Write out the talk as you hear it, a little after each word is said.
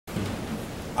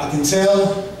I can tell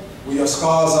where your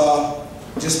scars are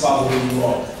just by the way you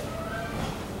walk.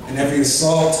 And every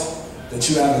assault that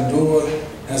you have endured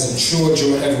has ensured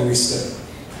your every step.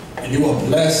 And you are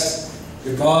blessed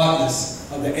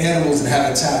regardless of the animals that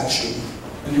have attacked you.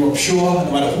 And you are pure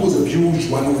no matter who has abused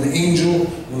you. I know an angel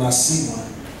when I see one.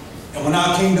 And when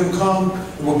our kingdom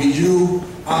comes, it will be you,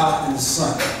 I, and the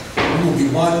Son. We will be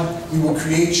one, we will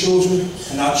create children,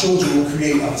 and our children will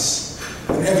create us.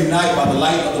 And every night by the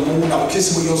light of the moon, I will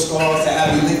kiss with your scars that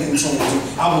Abby Lincoln told you.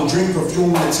 I will drink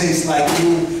perfume that tastes like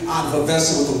you out of a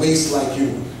vessel with a waist like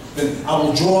you. Then I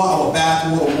will draw our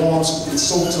bathwater warm and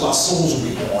soak till our souls will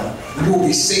be born. And you will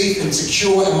be safe and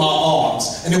secure in my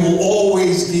arms. And it will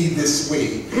always be this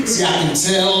way. See, I can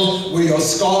tell where your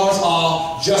scars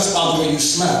are just by the way you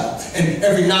smile. And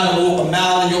every night I will walk a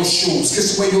mile in your shoes,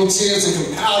 kiss away your tears and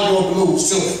compile your blues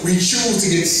till we choose to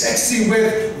get sexy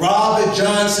with Robert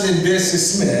Johnson and Bessie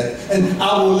Smith. And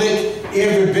I will lick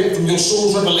every bit from your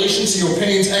soul's revelation to your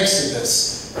pain's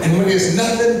exodus. And when there's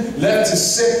nothing left to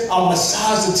sip, I'll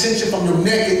massage the tension from your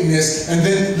nakedness and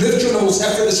then lift you in the most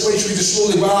effortless way for you to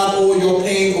slowly ride all your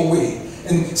pain away.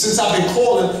 And since I've been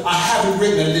calling, I haven't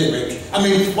written a lyric. I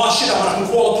mean, why should I when I can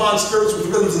call upon spirits with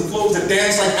rhythms and flows that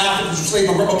dance like Africans who slave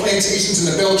on rubber plantations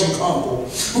in the Belgian Congo,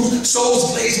 whose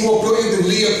souls blaze more brilliant than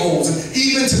Leopold's. And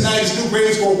even tonight, as new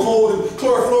graves grow cold and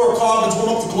chlorofluorocarbons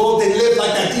warm up the globe, they live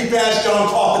like that deep-ass John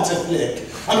Carpenter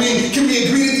flick. I mean, can we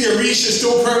agree that the Orisha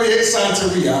still permeates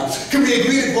Santeria? Can we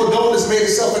agree that Bordeaux has made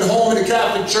itself at home in the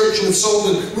Catholic Church and the soul?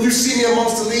 And when you see me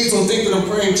amongst the leaves, don't think that I'm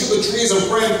praying to the trees, I'm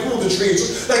praying through the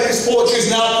trees. Like this poetry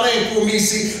is now playing through me.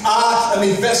 See, I am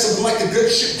a vessel like the good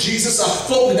ship Jesus. I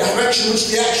float in the direction which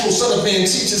the actual Son of Man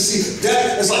teaches. See,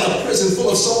 death is like a prison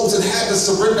full of souls that had to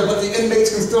surrender, but the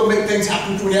inmates can still make things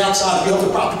happen from the outside, be able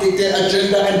to propagate their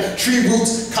agenda. And tree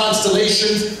roots,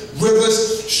 constellations,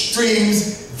 rivers,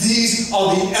 streams, these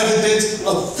are the evidence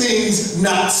of things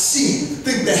not seen.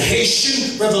 Think the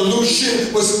Haitian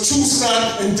Revolution was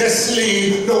Toussaint and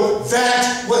Dessalines. No,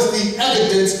 that was the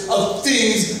evidence of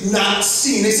things not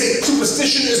seen. They say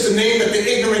superstition is the name that the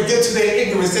ignorant give to their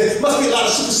ignorance. There must be a lot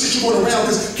of superstition going around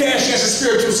because cash has a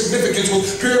spiritual significance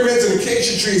with pyramids and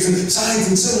acacia trees and signs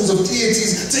and symbols of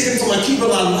deities taken from my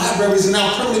Keeper-Line libraries and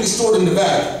now permanently stored in the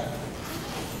bag.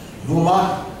 Who am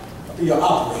I? I'll be your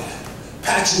operator.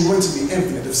 Patching you into the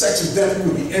infinite. If sex is death, we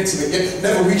would be intimate, yet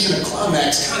never reaching a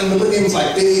climax. Counting millenniums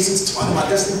like days, intertwining my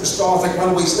destiny with stars like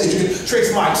runaway slaves. You can trace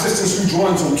my existence through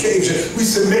drawings on caves. We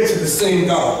submit to the same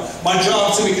God. My job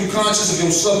is to make you conscious of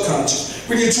your subconscious.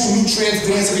 Bring you to a new trance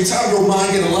dance every time your mind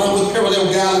get aligned with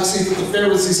parallel galaxies that the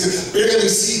Pharisees can barely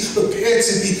see, prepared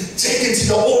to be taken to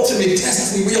the ultimate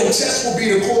destiny. Where your test will be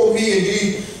to call me and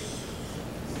ye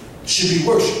should be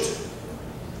worshipped.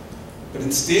 But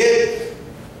instead,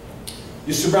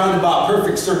 you're surrounded by a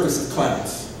perfect circus of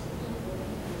clowns.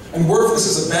 And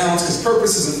worthlessness abounds because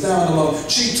purpose isn't found among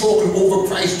cheap talk and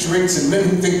overpriced drinks and men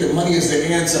who think that money is the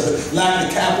answer but lack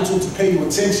the capital to pay you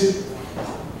attention,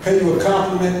 pay you a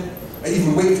compliment, or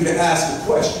even wait for you to ask a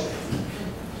question.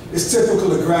 It's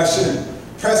typical aggression.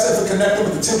 Press effort connected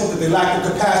with the temple that they lack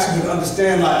the capacity to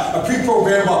understand, like a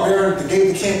pre-programmed barbarian at the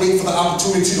gate that can't wait for the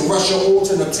opportunity to rush your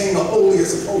altar and obtain the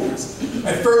holiest of holies.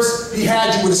 At first, he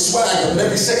had you with a swagger, but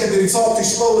every second that he talked to you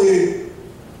slowly,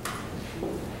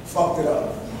 fucked it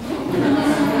up.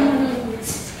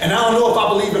 And I don't know if I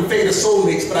believe in fate or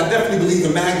soulmates, but I definitely believe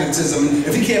in magnetism.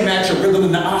 If he can't match your rhythm,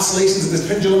 then the oscillations of this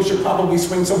pendulum should probably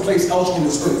swing someplace else on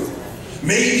this earth.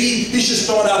 Maybe he should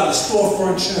start out at a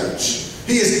storefront church.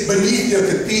 He is beneath your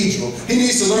cathedral. He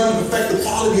needs to learn to perfect the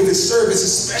quality of his service,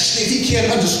 especially if he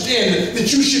can't understand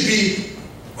that you should be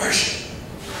worshipped.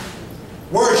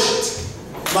 Worshipped.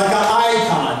 Like an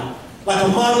icon. Like a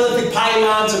monolithic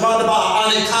pylon surrounded by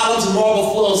ionic columns and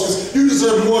marble floors. Because you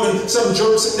deserve more than some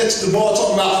jerk sitting next to the bar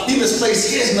talking about he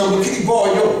misplaced his number, can he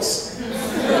borrow yours?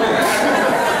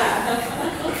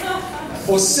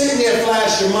 Or sit there,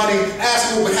 flash your money,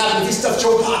 ask me what would happen if he stuffed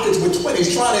your pockets with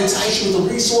 20s, trying to entice you with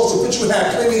a resource of which you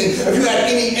had plenty, and if you had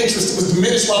any interest, it was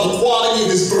diminished by the quality of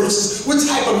his verses. What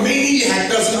type of maniac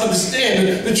doesn't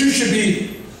understand that you should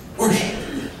be worshipped?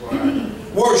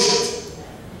 Worshipped.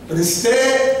 But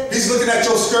instead, he's looking at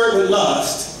your skirt with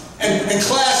lust. And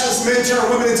classless men turn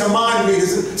women into mind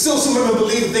readers, and still some women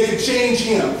believe that they can change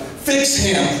him. Fix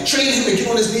him, train him to get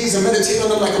on his knees and meditate on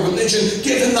them like a religion.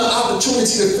 Give him the opportunity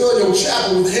to fill your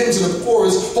chapel with hymns and a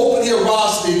chorus, hoping he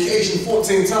arrives to the occasion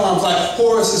 14 times like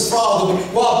Horace's father. But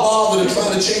why bother to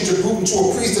try to change a group into a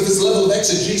priest if his level of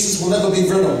exegesis will never be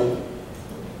venerable,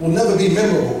 will never be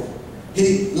memorable?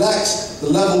 He lacks the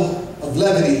level of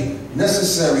levity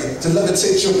necessary to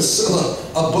levitate your bacilla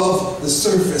above the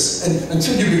surface. And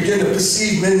until you begin to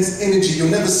perceive men's energy, you'll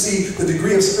never see the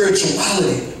degree of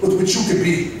spirituality with which you could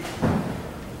be.